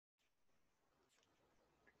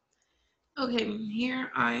Okay,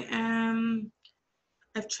 here I am.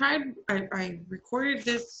 I recorded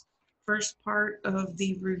this first part of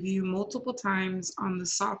the review multiple times on the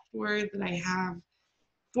software that I have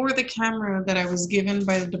for the camera that I was given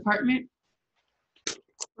by the department.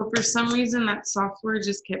 But for some reason, that software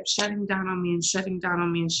just kept shutting down on me and shutting down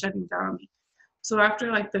on me and shutting down on me. So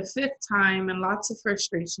after like the fifth time and lots of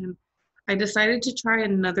frustration, I decided to try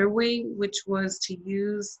another way, which was to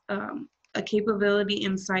use a capability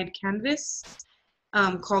inside Canvas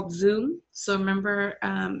called Zoom. So remember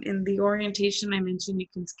in the orientation, I mentioned you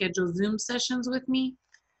can schedule Zoom sessions with me.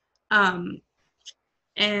 Um,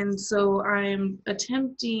 and so I'm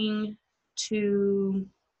attempting to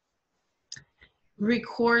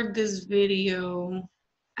record this video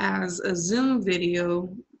as a Zoom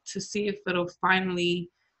video to see if it'll finally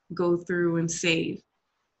go through and save.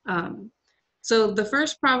 Um, so the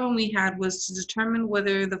first problem we had was to determine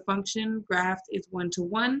whether the function graph is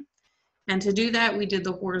one-to-one. And to do that, we did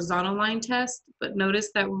the horizontal line test, but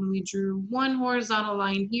notice that when we drew one horizontal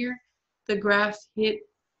line here, the graph hit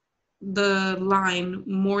the line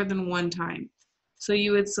more than one time. So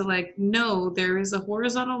you would select, no, there is a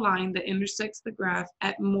horizontal line that intersects the graph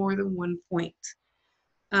at more than one point.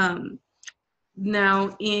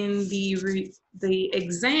 Now in the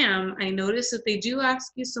exam, I noticed that they do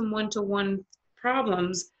ask you some one-to-one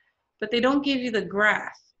problems, but they don't give you the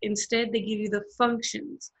graph. Instead, they give you the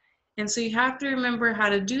functions. And so you have to remember how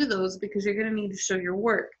to do those because you're going to need to show your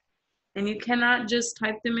work. And you cannot just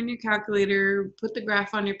type them in your calculator, put the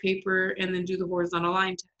graph on your paper, and then do the horizontal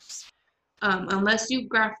line test. Unless you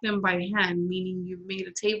graph them by hand, meaning you've made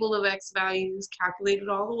a table of X values, calculated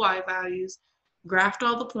all the Y values, graphed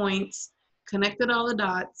all the points, connected all the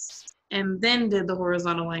dots, and then did the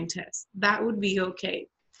horizontal line test. That would be okay.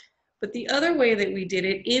 But the other way that we did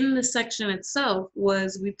it in the section itself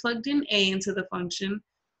was we plugged in A into the function,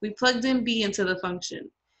 we plugged in B into the function.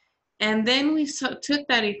 And then we took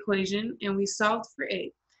that equation and we solved for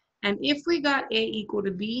A. And if we got A equal to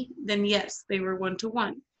B, then yes, they were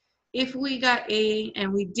one-to-one. If we got A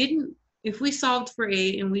and we didn't, if we solved for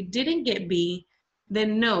A and we didn't get B,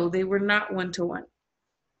 then no, they were not one-to-one.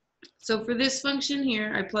 So for this function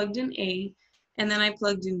here, I plugged in A and then I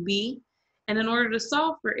plugged in B. And in order to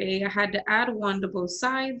solve for A, I had to add 1 to both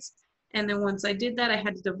sides. And then once I did that, I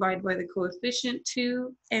had to divide by the coefficient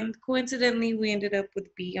 2. And coincidentally, we ended up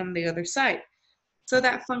with B on the other side. So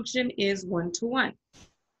that function is one-to-one.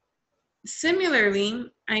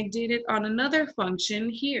 Similarly, I did it on another function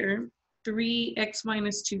here, 3x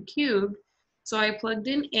minus 2 cubed. So I plugged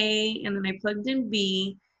in A and then I plugged in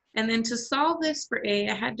B. And then to solve this for A,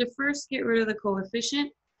 I had to first get rid of the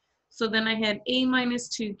coefficient. So then I had A minus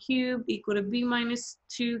 2 cubed equal to B minus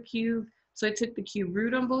 2 cubed. So I took the cube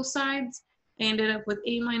root on both sides. I ended up with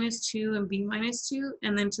A minus 2 and B minus 2.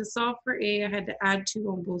 And then to solve for A, I had to add 2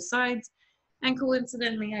 on both sides. And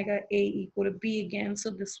coincidentally, I got A equal to B again. So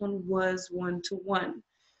this one was one-to-one.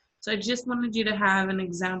 So I just wanted you to have an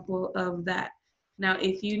example of that. Now,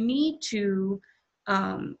 if you need to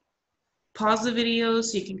pause the video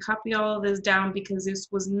so you can copy all of this down because this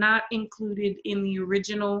was not included in the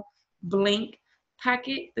original blank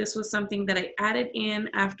packet. This was something that I added in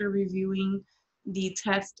after reviewing the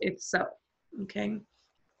test itself, okay?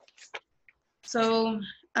 So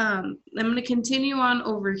I'm gonna continue on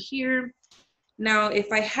over here. Now,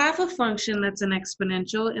 if I have a function that's an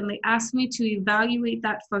exponential and they ask me to evaluate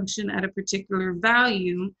that function at a particular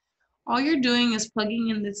value, all you're doing is plugging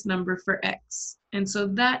in this number for x. And so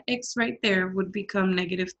that x right there would become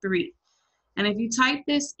 -3. And if you type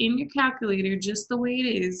this in your calculator just the way it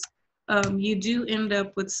is, you do end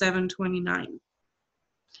up with 729.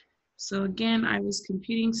 So again, I was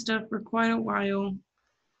computing stuff for quite a while.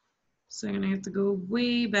 So I'm gonna have to go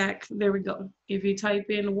way back. There we go. If you type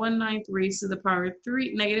in 1/9 raised to the power of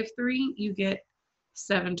 -3, you get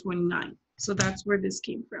 729. So that's where this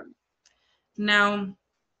came from. Now,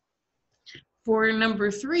 for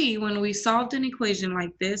number 3, when we solved an equation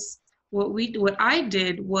like this, what I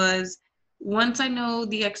did was, once I know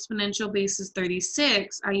the exponential base is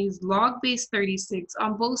 36, I used log base 36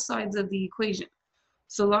 on both sides of the equation.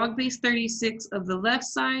 So log base 36 of the left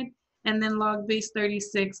side, and then log base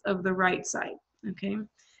 36 of the right side, okay?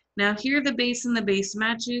 Now here the base and the base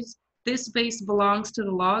matches. This base belongs to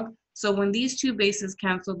the log, so when these two bases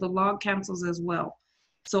cancel, the log cancels as well.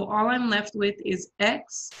 So all I'm left with is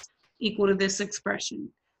x equal to this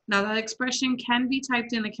expression. Now that expression can be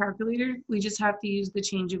typed in a calculator, we just have to use the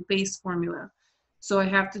change of base formula. So I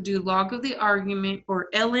have to do log of the argument, or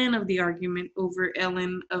ln of the argument, over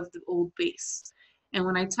ln of the old base. And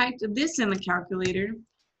when I typed this in the calculator,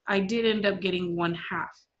 I did end up getting 1/2.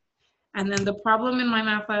 And then the problem in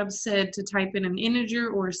MyMathLab said to type in an integer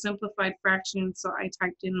or a simplified fraction, so I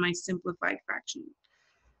typed in my simplified fraction.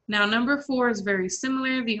 Now, number 4 is very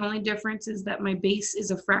similar. The only difference is that my base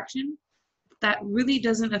is a fraction. That really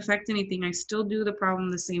doesn't affect anything. I still do the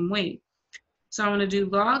problem the same way. So I'm going to do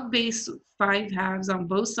log base 5/2 on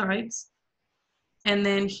both sides. And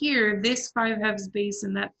then here, this 5/2 base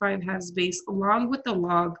and that 5/2 base, along with the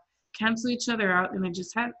log, cancel each other out, and I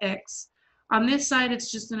just have x. On this side,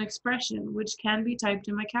 it's just an expression, which can be typed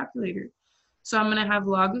in my calculator. So I'm going to have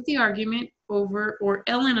log of the argument over, or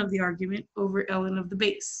ln of the argument over ln of the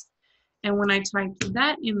base. And when I typed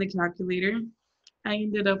that in the calculator, I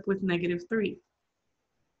ended up with -3.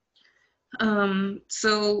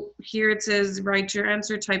 So here it says, write your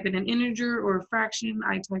answer, type in an integer or a fraction.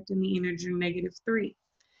 I typed in the integer -3.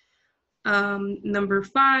 Number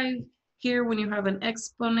 5, here when you have an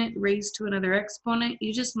exponent raised to another exponent,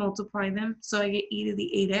 you just multiply them. So I get e to the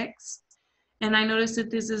 8x. And I notice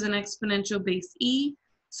that this is an exponential base e.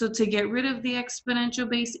 So to get rid of the exponential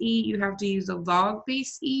base e, you have to use a log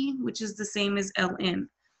base e, which is the same as ln.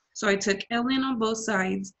 So I took ln on both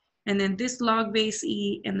sides, and then this log base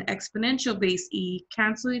e and the exponential base e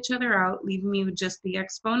cancel each other out, leaving me with just the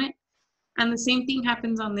exponent. And the same thing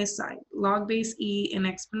happens on this side. Log base e and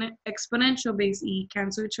exponential base e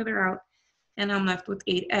cancel each other out, and I'm left with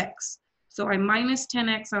 8x. So I minus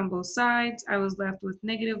 10x on both sides. I was left with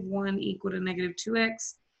 -1 equal to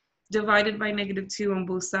 -2x, divided by -2 on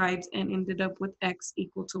both sides, and ended up with x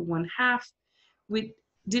equal to 1/2. We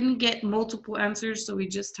didn't get multiple answers, so we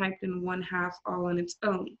just typed in 1/2 all on its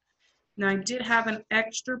own. Now I did have an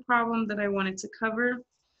extra problem that I wanted to cover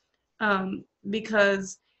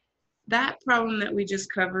because that problem that we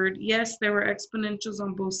just covered, yes, there were exponentials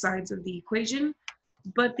on both sides of the equation,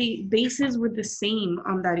 but the bases were the same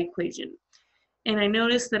on that equation. And I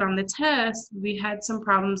noticed that on the test, we had some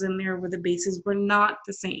problems in there where the bases were not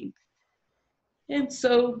the same. And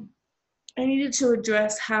so I needed to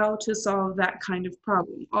address how to solve that kind of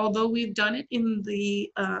problem. Although we've done it in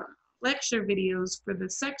the lecture videos for the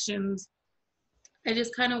sections, I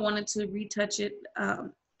just kind of wanted to retouch it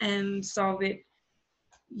and solve it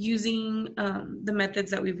using the methods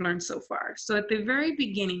that we've learned so far. So at the very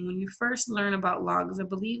beginning, when you first learn about logs, I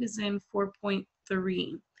believe is in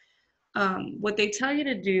 4.3, what they tell you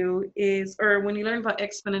to do is, or when you learn about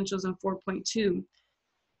exponentials in 4.2,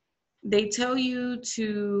 they tell you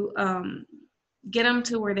to get them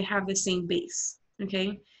to where they have the same base,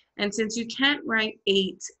 okay? And since you can't write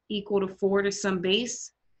 8 equal to 4 to some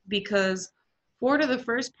base, because 4 to the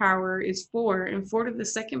first power is 4, and 4 to the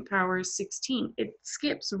second power is 16. It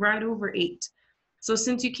skips right over 8. So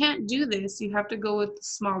since you can't do this, you have to go with the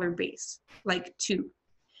smaller base, like 2.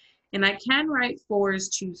 And I can write 4 as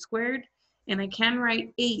 2 squared, and I can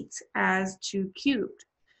write 8 as 2 cubed.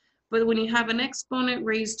 But when you have an exponent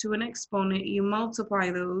raised to an exponent, you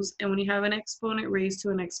multiply those. And when you have an exponent raised to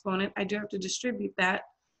an exponent, I do have to distribute that,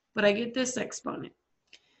 but I get this exponent.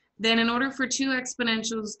 Then in order for two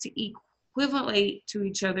exponentials to equivalent to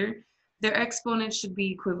each other, their exponents should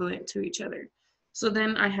be equivalent to each other. So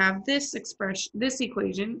then I have this expression, this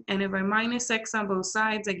equation, and if I minus x on both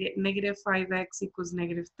sides, I get -5x equals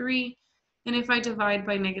 -3. And if I divide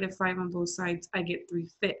by -5 on both sides, I get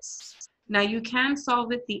 3/5. Now you can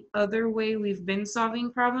solve it the other way we've been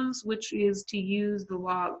solving problems, which is to use the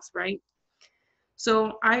logs, right?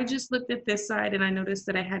 So I just looked at this side and I noticed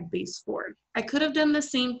that I had base 4. I could have done the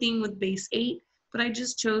same thing with base 8, but I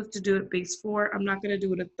just chose to do it base 4. I'm not going to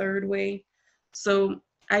do it a third way. So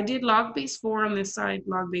I did log base 4 on this side,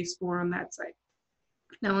 log base 4 on that side.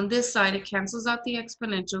 Now on this side, it cancels out the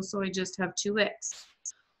exponential, so I just have 2x.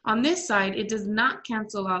 On this side, it does not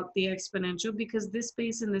cancel out the exponential because this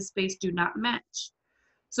base and this base do not match.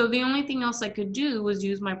 So the only thing else I could do was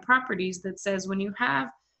use my properties that says when you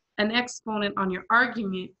have an exponent on your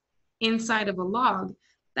argument inside of a log,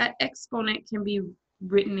 that exponent can be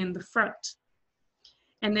written in the front.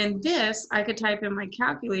 And then this, I could type in my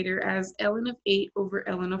calculator as ln of 8 over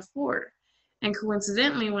ln of 4. And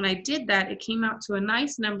coincidentally, when I did that, it came out to a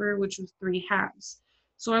nice number, which was 3/2.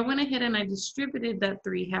 So I went ahead and I distributed that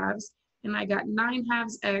 3/2, and I got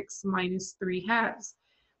 9/2 x minus 3/2.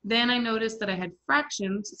 Then I noticed that I had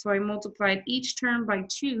fractions, so I multiplied each term by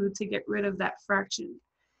 2 to get rid of that fraction.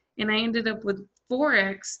 And I ended up with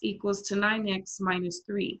 4x equals to 9x minus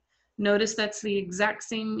 3. Notice that's the exact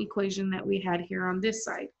same equation that we had here on this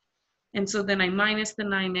side. And so then I minus the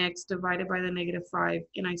 9x divided by the -5,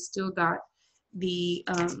 and I still got the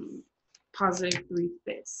positive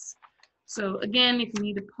 3/5. So again, if you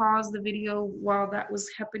need to pause the video while that was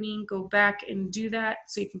happening, go back and do that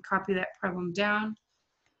so you can copy that problem down.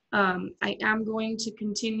 I am going to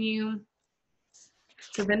continue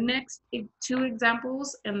to the next two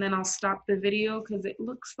examples, and then I'll stop the video because it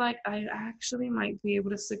looks like I actually might be able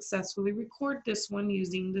to successfully record this one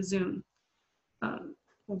using the Zoom.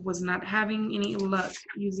 Was not having any luck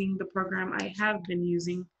using the program I have been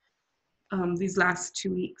using these last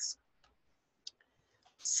 2 weeks.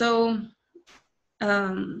 So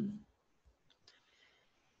when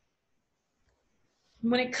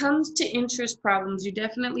it comes to interest problems, you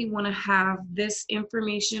definitely want to have this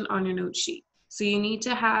information on your note sheet. So you need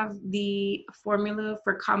to have the formula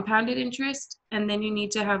for compounded interest, and then you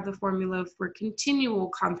need to have the formula for continual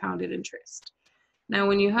compounded interest. Now,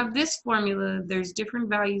 when you have this formula, there's different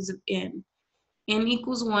values of n. N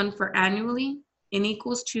equals 1 for annually, n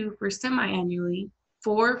equals 2 for semi-annually,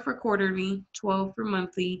 4 for quarterly, 12 for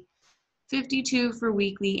monthly, 52 for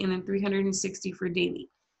weekly, and then 360 for daily.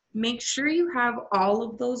 Make sure you have all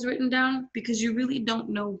of those written down because you really don't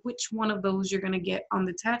know which one of those you're going to get on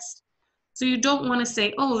the test. So you don't want to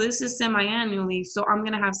say, oh, this is semi-annually, so I'm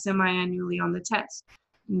going to have semi-annually on the test.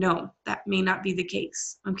 No, that may not be the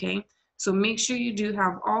case, okay? So make sure you do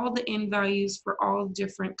have all the n values for all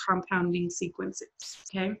different compounding sequences,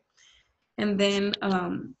 okay? And then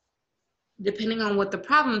depending on what the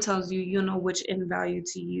problem tells you, you'll know which n value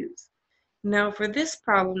to use. Now for this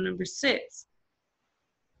problem, number 6,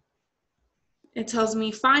 it tells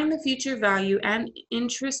me find the future value and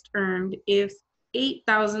interest earned if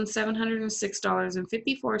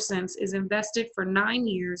 $8,706.54 is invested for 9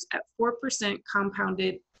 years at 4%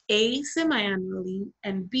 compounded A, semi-annually,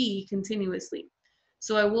 and B, continuously.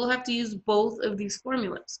 So I will have to use both of these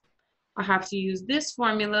formulas. I have to use this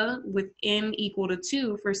formula with n equal to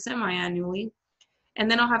 2 for semi-annually,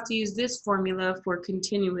 and then I'll have to use this formula for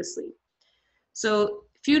continuously. So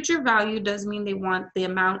future value does mean they want the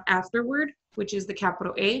amount afterward, which is the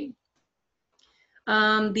capital A.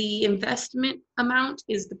 The investment amount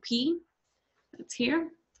is the P, that's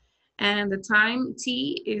here. And the time,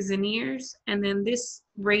 T, is in years. And then this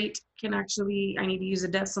rate can actually, I need to use a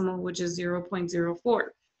decimal, which is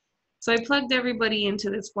 0.04. So I plugged everybody into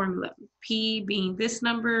this formula. P being this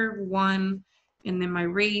number, 1, and then my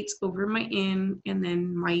rate over my N, and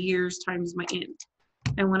then my years times my N.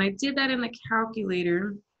 And when I did that in the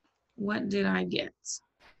calculator, what did I get?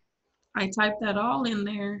 I typed that all in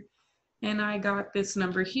there, and I got this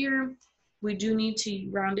number here. We do need to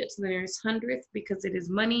round it to the nearest hundredth because it is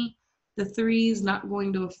money. The 3 is not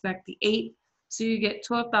going to affect the 8, so you get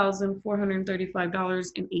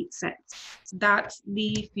 $12,435.08. That's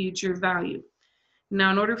the future value.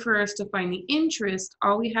 Now, in order for us to find the interest,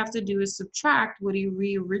 all we have to do is subtract what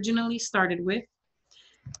we originally started with.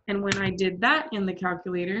 And when I did that in the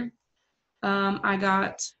calculator, I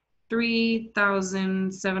got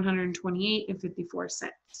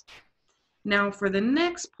 $3,728.54. Now for the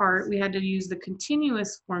next part, we had to use the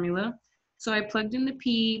continuous formula. So I plugged in the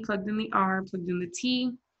P, plugged in the R, plugged in the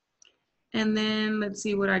T, and then let's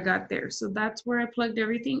see what I got there. So that's where I plugged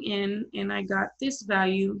everything in, and I got this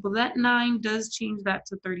value. Well, that 9 does change that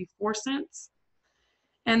to 34 cents.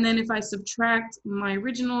 And then if I subtract my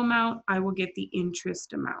original amount, I will get the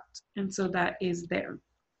interest amount. And so that is there.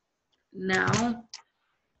 Now,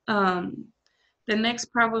 the next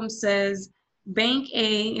problem says, Bank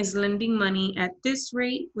A is lending money at this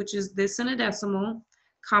rate, which is this in a decimal,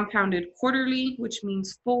 compounded quarterly, which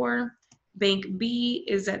means 4. Bank B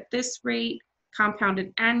is at this rate,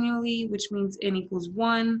 compounded annually, which means n equals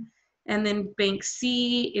 1. And then Bank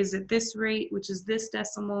C is at this rate, which is this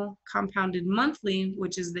decimal, compounded monthly,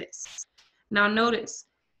 which is this. Now notice,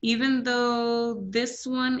 even though this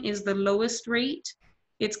one is the lowest rate,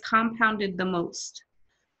 it's compounded the most.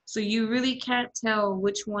 So you really can't tell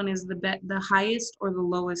which one is the highest or the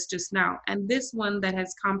lowest just now. And this one that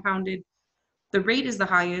has compounded, the rate is the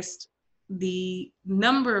highest. The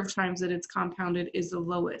number of times that it's compounded is the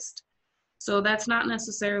lowest. So that's not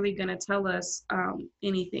necessarily going to tell us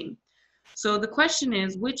anything. So the question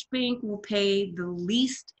is, which bank will pay the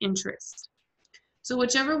least interest? So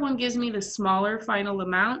whichever one gives me the smaller final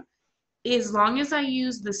amount, as long as I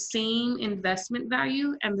use the same investment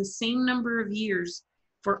value and the same number of years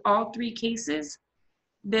for all 3 cases,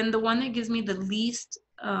 then the one that gives me the least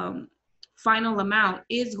final amount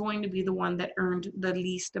is going to be the one that earned the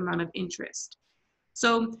least amount of interest.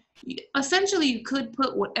 So essentially you could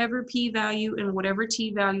put whatever p-value and whatever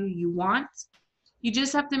t-value you want. You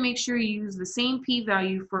just have to make sure you use the same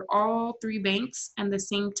p-value for all 3 banks and the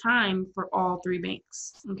same time for all 3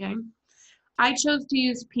 banks, okay? I chose to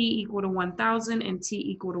use p equal to 1,000 and t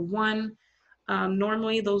equal to 1.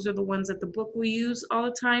 Normally, those are the ones that the book will use all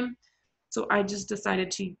the time. So I just decided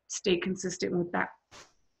to stay consistent with that.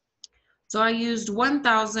 So I used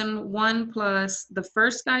 1,001 plus the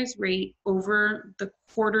first guy's rate over the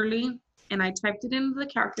quarterly, and I typed it into the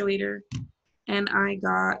calculator, and I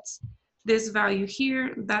got this value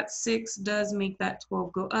here. That 6 does make that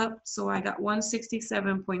 12 go up, so I got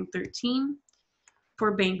 167.13.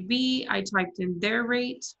 For Bank B, I typed in their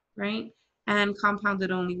rate, right, and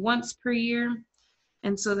compounded only once per year,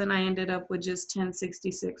 and so then I ended up with just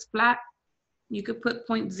 1066 flat. You could put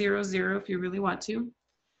 0.00 if you really want to.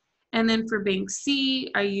 And then for Bank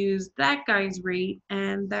C, I used that guy's rate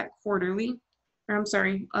and that quarterly, or I'm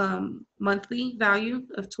sorry, monthly value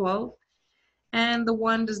of 12. And the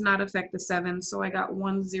 1 does not affect the 7, so I got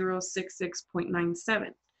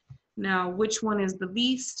 1066.97. Now, which one is the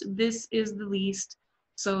least? This is the least,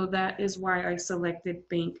 so that is why I selected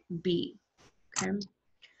Bank B. Okay.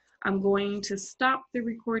 I'm going to stop the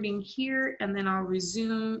recording here, and then I'll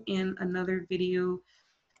resume in another video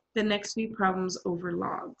the next few problems over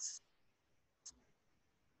logs.